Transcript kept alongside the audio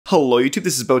Hello YouTube,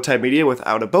 this is Bowtied Media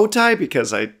without a bow tie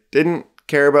because I didn't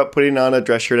care about putting on a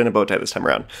dress shirt and a bow tie this time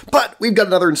around. But we've got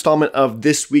another installment of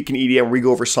This Week in EDM where we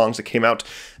go over songs that came out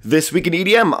this week in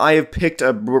EDM. I have picked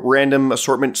a random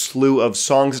assortment slew of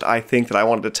songs that I think that I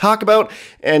wanted to talk about,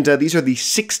 and these are the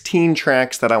 16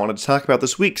 tracks that I wanted to talk about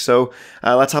this week. So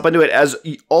let's hop into it. As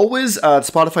always, the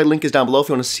Spotify link is down below if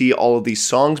you want to see all of these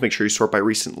songs. Make sure you sort by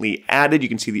recently added. You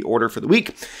can see the order for the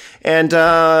week. And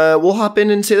we'll hop in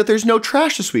and say that there's no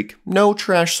trash this week. No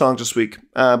trash songs this week.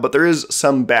 But there is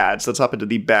some bad. So let's hop into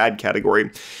the bad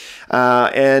category.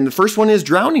 And the first one is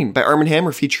Drowning by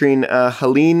ARMNHMR featuring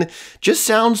Heleen. Just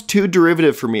sounds too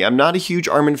derivative for me. I'm not a huge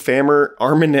ARMNHMR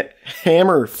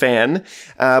fan.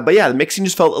 But yeah, the mixing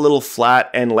just felt a little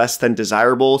flat and less than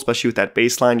desirable, especially with that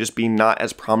bass line just being not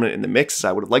as prominent in the mix as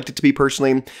I would have liked it to be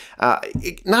personally.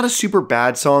 Not a super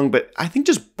bad song, but I think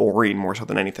just boring more so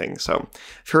than anything. So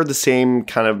I've heard the same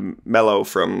kind of mellow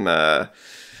from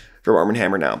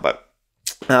ARMNHMR now, but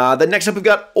then next up, we've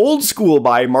got Old School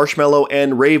by Marshmello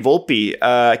and Volpe.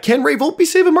 Can Volpe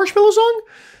save a Marshmello song?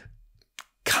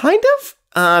 Kind of.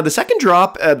 The second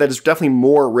drop, that is definitely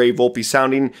more Volpe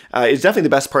sounding, is definitely the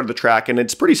best part of the track, and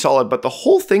it's pretty solid, but the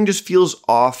whole thing just feels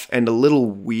off and a little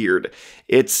weird.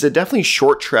 It's a definitely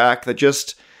short track that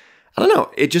just, I don't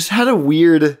know, it just had a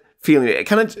weird feeling. It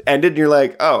kind of ended and you're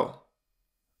like, oh.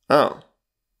 And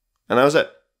that was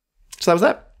it. So that was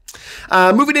that.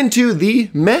 Moving into the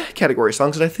meh category,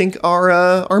 songs that I think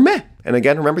are meh. And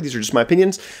again, remember, these are just my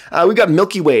opinions. We've got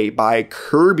Milkyway by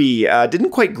Curbi.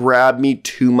 Didn't quite grab me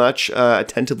too much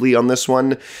attentively on this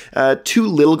one. Too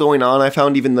little going on, I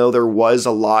found, even though there was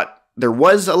a lot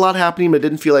happening, but it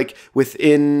didn't feel like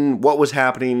within what was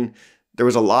happening, there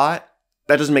was a lot.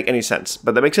 That doesn't make any sense,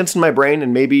 but that makes sense in my brain,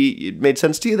 and maybe it made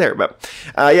sense to you there. But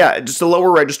yeah, just a lower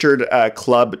registered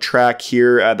club track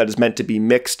here that is meant to be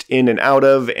mixed in and out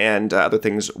of, and other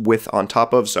things with on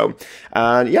top of. So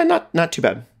yeah, not too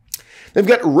bad. Then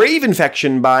we've got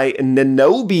RAViNFECTION by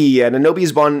nanobii.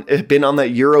 Nanobii has been on that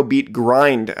Eurobeat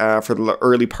grind for the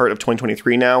early part of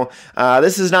 2023 now.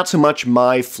 This is not so much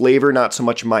my flavor, not so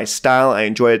much my style. I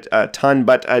enjoy it a ton,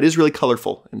 but it is really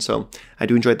colorful, and so I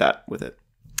do enjoy that with it.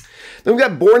 Then we've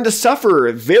got Born to Suffer,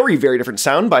 a very, very different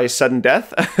sound by Sudden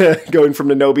Death, going from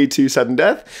nanobii to Sudden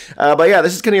Death. But yeah,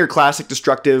 this is kind of your classic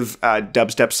destructive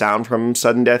dubstep sound from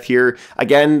Sudden Death here.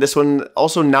 Again, this one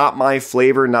also not my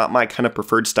flavor, not my kind of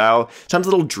preferred style. Sounds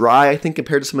a little dry, I think,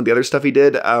 compared to some of the other stuff he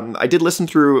did. I did listen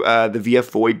through the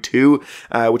VF Void 2,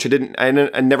 which I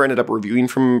never ended up reviewing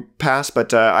from past,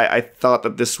 but I thought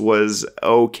that this was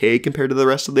okay compared to the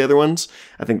rest of the other ones.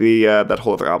 I think that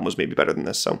whole other album was maybe better than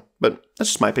this, so, but that's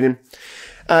just my opinion.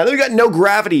 Then we got No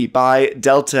Gravity by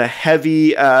Delta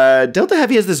Heavy. Delta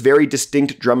Heavy has this very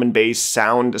distinct drum and bass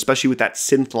sound, especially with that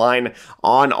synth line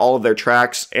on all of their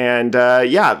tracks. And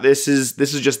yeah, this is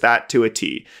just that to a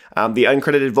T. The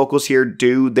uncredited vocals here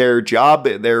do their job.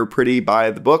 They're pretty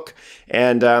by the book.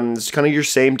 And it's kind of your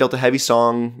same Delta Heavy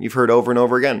song you've heard over and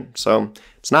over again. So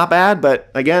it's not bad,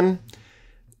 but again,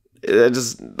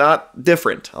 it's not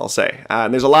different, I'll say.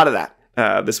 And there's a lot of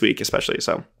that this week, especially,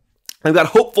 so. I've got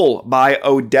Hopeful by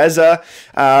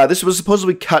ODESZA. This was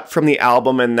supposedly cut from the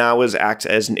album and now acts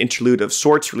as an interlude of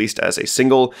sorts, released as a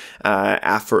single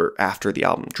after the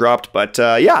album dropped. But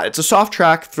yeah, it's a soft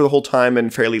track for the whole time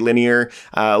and fairly linear.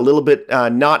 A little bit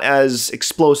not as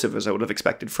explosive as I would have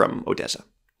expected from ODESZA.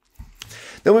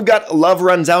 Then we've got Love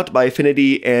Runs Out by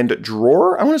Afinity and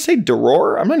Dror. I want to say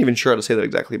Dror. I'm not even sure how to say that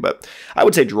exactly, but I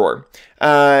would say Dror.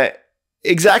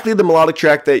 Exactly the melodic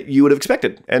track that you would have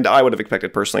expected, and I would have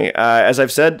expected personally. As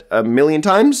I've said a million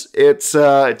times, it's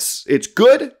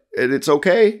good, it's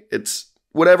okay, it's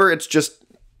whatever. It's just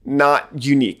not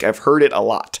unique. I've heard it a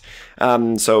lot.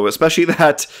 So especially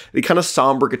the kind of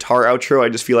somber guitar outro, I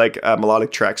just feel like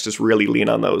melodic tracks just really lean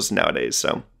on those nowadays.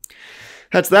 So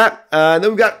that's that. Then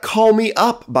we've got Call Me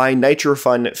Up by Nitro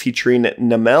Fun featuring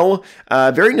Namelle.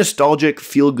 Very nostalgic,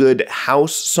 feel-good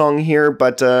house song here,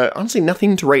 but honestly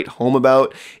nothing to write home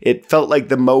about. It felt like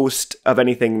the most of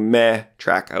anything meh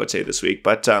track, I would say, this week.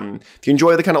 But if you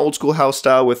enjoy the kind of old school house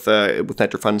style with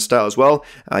Nitro Fun style as well,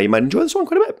 you might enjoy this one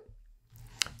quite a bit.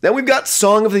 Then we've got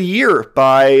Song of the Year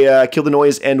by Kill the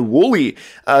Noise and Wooli.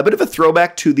 A bit of a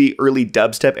throwback to the early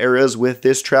dubstep eras with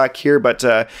this track here, but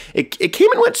it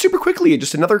came and went super quickly.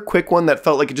 Just another quick one that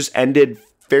felt like it just ended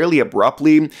fairly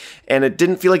abruptly, and it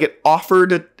didn't feel like it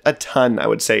offered a ton, I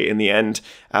would say, in the end.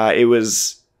 It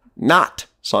was not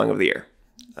Song of the Year.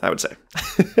 I would say.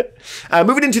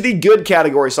 Moving into the good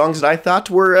category songs that I thought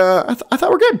were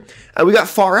good. We got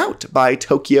Far Out by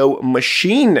Tokyo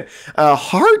Machine.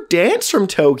 Hard Dance from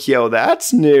Tokyo.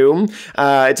 That's new.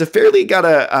 It's got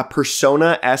a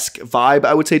Persona-esque vibe,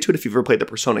 I would say, to it. If you've ever played the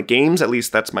Persona games, at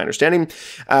least that's my understanding.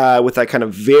 With that kind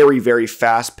of very, very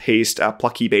fast-paced,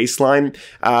 plucky bass line.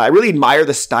 I really admire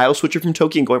the style switcher from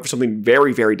Tokyo and going for something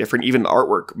very, very different, even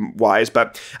artwork-wise.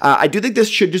 But I do think this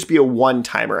should just be a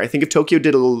one-timer. I think if Tokyo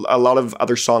did a lot of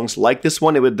other songs like this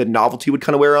one, the novelty would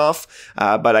kind of wear off.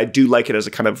 But I do like it as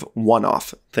a kind of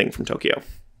one-off thing from Tokyo.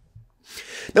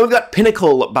 Then we've got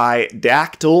Pinnacle by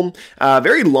Daktyl.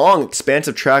 Very long,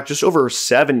 expansive track, just over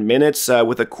 7 minutes,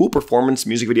 with a cool performance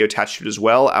music video attached to it as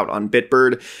well, out on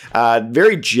Bitbird.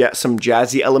 Some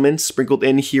jazzy elements sprinkled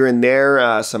in here and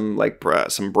there, some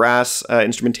brass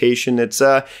instrumentation. It's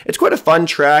quite a fun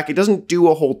track. It doesn't do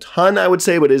a whole ton, I would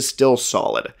say, but is still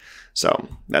solid. So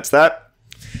that's that.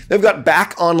 They've got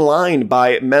Back Online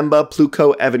by MEMBA,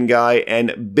 Pluko, Evanguy,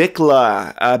 and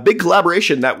Biicla. A big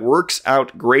collaboration that works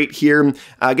out great here.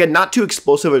 Again, not too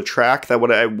explosive a track that what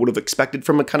I would have expected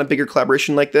from a kind of bigger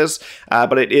collaboration like this,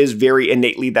 but it is very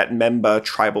innately that MEMBA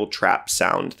tribal trap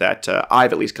sound that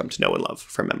I've at least come to know and love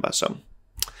from MEMBA. So,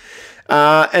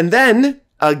 and then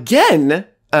again,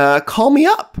 Call Me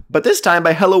Up, but this time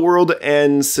by helloworld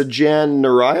and Sajan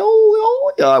Nauriyal.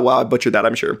 Wow, I butchered that,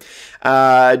 I'm sure.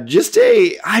 I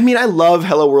love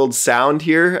helloworld's sound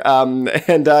here, and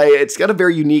it's got a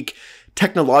very unique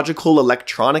technological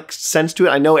electronic sense to it.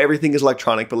 I know everything is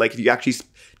electronic, but like if you actually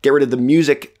get rid of the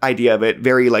music idea of it,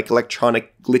 very like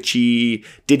electronic, glitchy,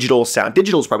 digital sound.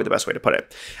 Digital is probably the best way to put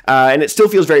it. And it still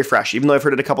feels very fresh, even though I've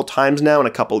heard it a couple times now, and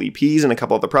a couple EPs and a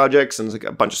couple other projects and like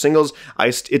a bunch of singles.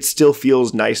 It still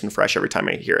feels nice and fresh every time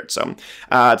I hear it. So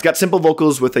it's got simple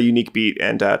vocals with a unique beat,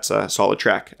 and it's a solid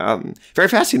track. Very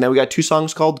fascinating. Then we got 2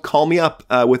 songs called Call Me Up,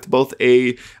 with both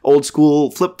a old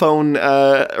school flip phone,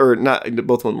 or not,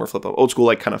 both of them were flip phone, old school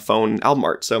like kind of phone album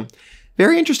art. So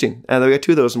very interesting. We got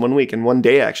 2 of those in 1 week, in 1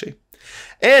 day actually.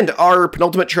 And our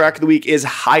penultimate track of the week is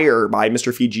Higher by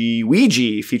Mr. Fiji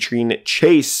Ouija featuring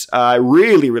Chase. I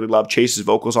really, really love Chase's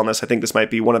vocals on this. I think this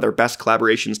might be one of their best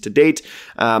collaborations to date.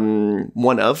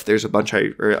 There's a bunch,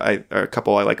 a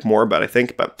couple I like more, but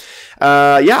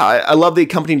I love the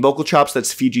accompanying vocal chops that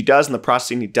Fiji does and the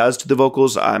processing he does to the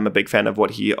vocals. I'm a big fan of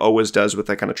what he always does with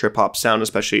that kind of trip hop sound,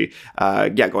 especially,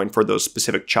 going for those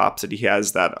specific chops that he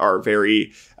has that are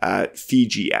very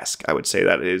Fiji-esque. I would say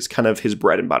that is kind of his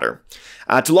bread and butter.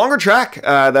 It's a longer track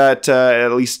that,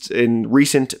 at least in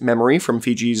recent memory from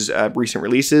Fiji's recent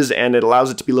releases, and it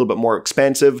allows it to be a little bit more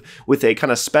expansive with a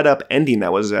kind of sped up ending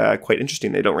that was quite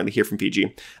interesting. They don't really hear from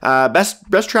Fiji.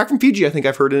 Best track from Fiji I think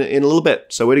I've heard in a little bit.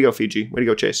 So way to go, Fiji. Way to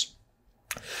go, Chase.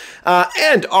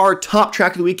 And our top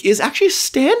track of the week is actually a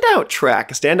standout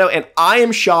track. A standout, and I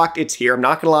am shocked it's here. I'm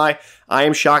not gonna lie. I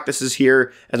am shocked this is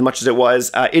here as much as it was.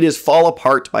 It is Fall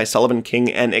Apart by Sullivan King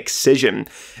and Excision.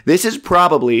 This is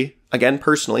probably, again,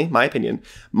 personally, my opinion,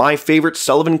 my favorite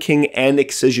Sullivan King and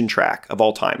Excision track of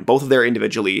all time. Both of their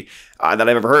individually that I've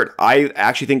ever heard. I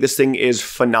actually think this thing is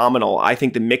phenomenal. I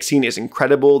think the mixing is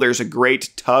incredible. There's a great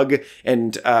tug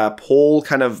and pull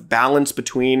kind of balance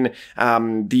between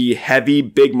the heavy,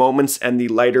 big moments and the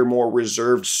lighter, more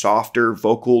reserved, softer,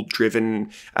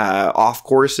 vocal-driven off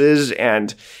choruses.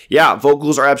 And yeah,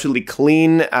 vocals are absolutely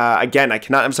clean. Again, I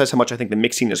cannot emphasize how much I think the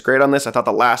mixing is great on this. I thought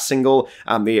the last single,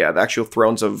 the actual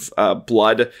Thrones of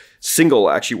Blood single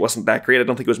actually wasn't that great. I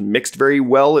don't think it was mixed very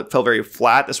well. It felt very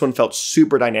flat. This one felt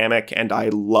super dynamic, and I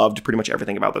loved pretty much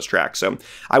everything about this track. So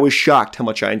I was shocked how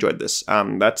much I enjoyed this.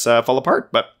 That's Fall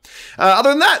Apart. But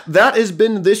other than that, that has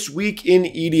been this week in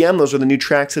EDM. Those are the new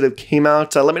tracks that have came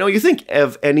out. Let me know what you think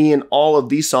of any and all of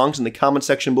these songs in the comment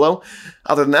section below.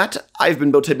 Other than that, I've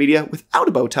been Bowtied Media without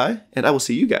a bow tie, and I will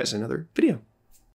see you guys in another video.